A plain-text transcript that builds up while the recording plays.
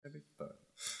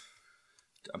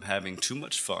I'm having too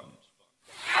much fun.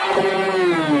 I'm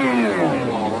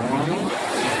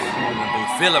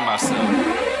feeling myself.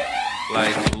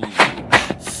 Like, ooh.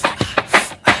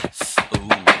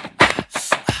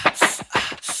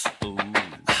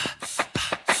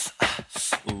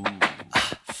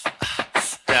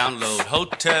 Download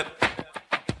Hotep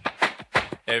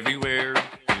everywhere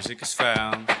music is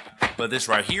found. But this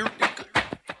right here,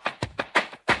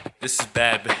 this is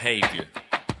bad behavior.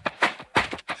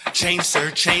 Change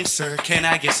sir, can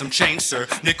I get some change, sir?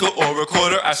 Nickel or a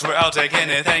quarter, I swear I'll take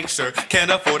anything, sir.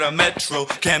 Can't afford a metro,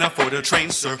 can't afford a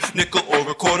train, sir. Nickel or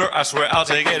a quarter, I swear I'll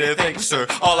take anything, sir.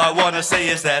 All I wanna say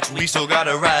is that we still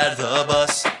gotta ride the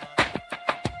bus.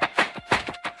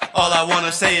 All I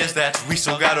wanna say is that we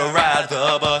still gotta ride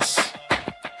the bus.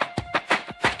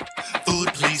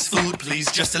 Food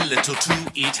please, just a little to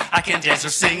eat. I can't dance or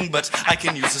sing, but I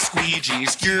can use a squeegee.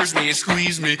 Excuse me,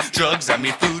 squeeze me, drugs, I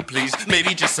mean food please.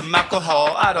 Maybe just some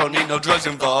alcohol, I don't need no drugs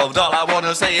involved. All I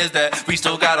wanna say is that we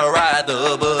still gotta ride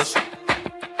the bus.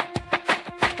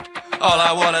 All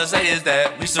I wanna say is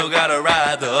that we still gotta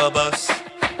ride the bus.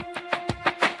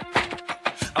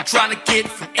 I'm trying to get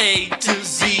from A to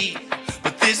Z,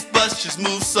 but this bus just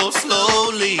moves so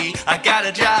slowly. I got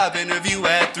a job interview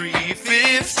at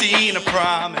 3:15, I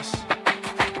promise.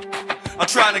 I'm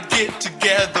trying to get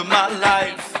together my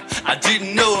life. I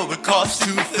didn't know it would cost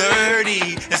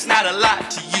 $230. It's not a lot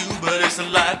to you, but it's a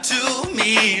lot to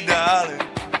me, darling.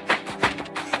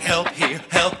 Help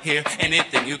here,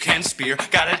 anything you can spear.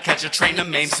 Gotta catch a train to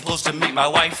Maine, supposed to meet my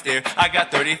wife there. I got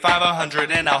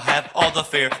 3500 and I'll have all the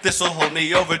fare. This'll hold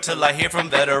me over till I hear from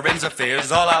Veterans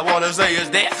Affairs. All I wanna say is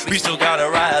that we still gotta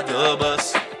ride the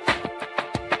bus.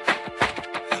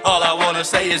 All I wanna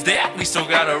say is that we still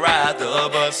gotta ride the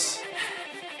bus.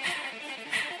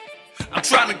 I'm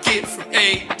trying to get from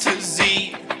A to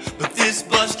Z, but this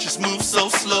bus just moves so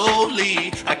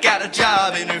slowly. I got a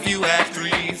job interview at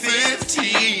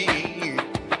 3:15.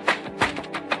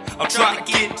 I'm trying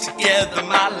to get together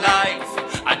my life.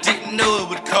 I didn't know it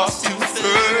would cost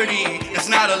 $230. It's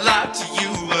not a lot to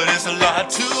you, but it's a lot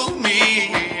to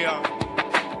me.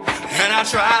 And I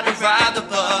tried to ride the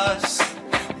bus,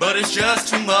 but it's just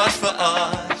too much for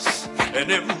us. And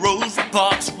if Rosa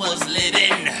Parks was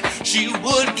living, she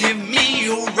would give me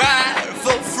a ride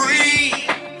for free.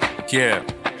 Yeah.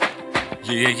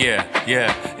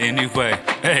 Anyway,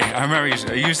 hey, I remember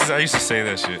I used to say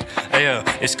that shit. Hey,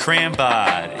 it's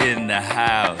Crambod in the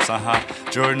house.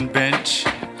 Jordan Bench.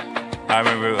 I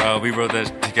remember we wrote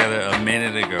that together a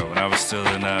minute ago when I was still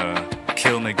in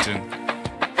Kilmington.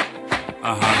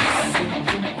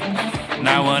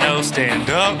 910, stand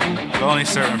up. But only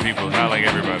certain people, not like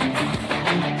everybody.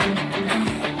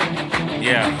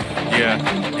 Yeah.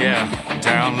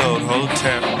 Download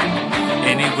Hotep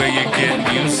anywhere you get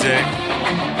music.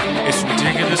 It's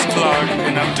Ridiculous Clark,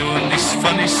 and I'm doing these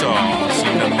funny songs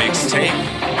in the mixtape.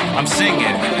 I'm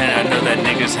singing, and I know that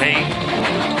niggas hate.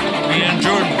 Me and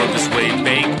Jordan wrote this way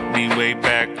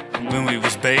back when we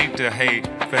was baked. Hey,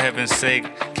 for heaven's sake,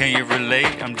 can you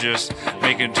relate? I'm just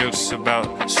making jokes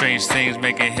about strange things,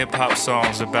 making hip-hop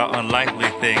songs about unlikely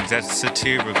things. That's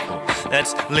satirical,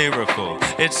 that's lyrical.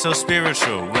 It's so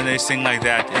spiritual when they sing like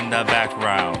that in the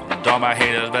background. All my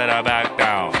haters better back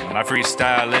down. I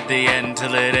freestyle at the end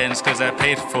till it ends, cause I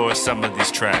paid for some of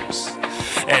these tracks.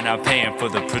 And I'm paying for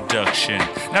the production.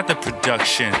 Not the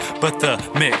production, but the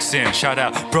mixing. Shout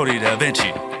out Brody Da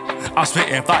Vinci. I'm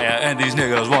spitting fire and these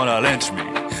niggas wanna lynch me.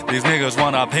 These niggas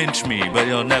wanna pinch me, but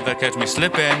you'll never catch me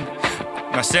slipping.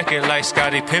 My second like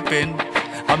Scottie Pippen.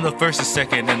 I'm the first, the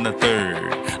second, and the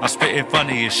third. I'm spitting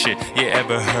funniest shit you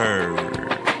ever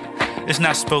heard. It's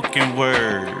not spoken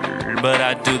word, but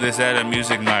I do this at a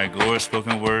music mic or a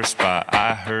spoken word spot.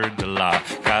 I heard the lie,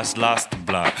 guys lost the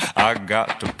block. I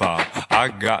got the pop, I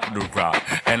got the rock,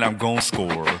 and I'm gon'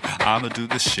 score. I'ma do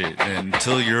this shit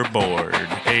until you're bored.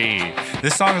 Hey,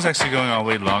 this song is actually going on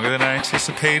way longer than I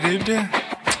anticipated.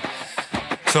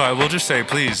 So I will just say,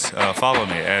 please follow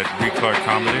me at Reid Clark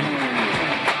Comedy.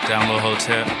 Download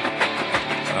Hotep.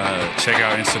 Check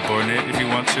out Insubordinate if you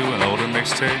want to, an older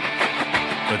mixtape.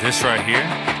 But this right here.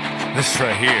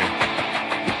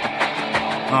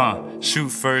 Shoot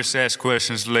first, ask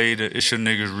questions later. It's your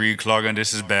niggas Reid Clark, and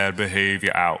this is Bad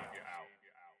Behavior out.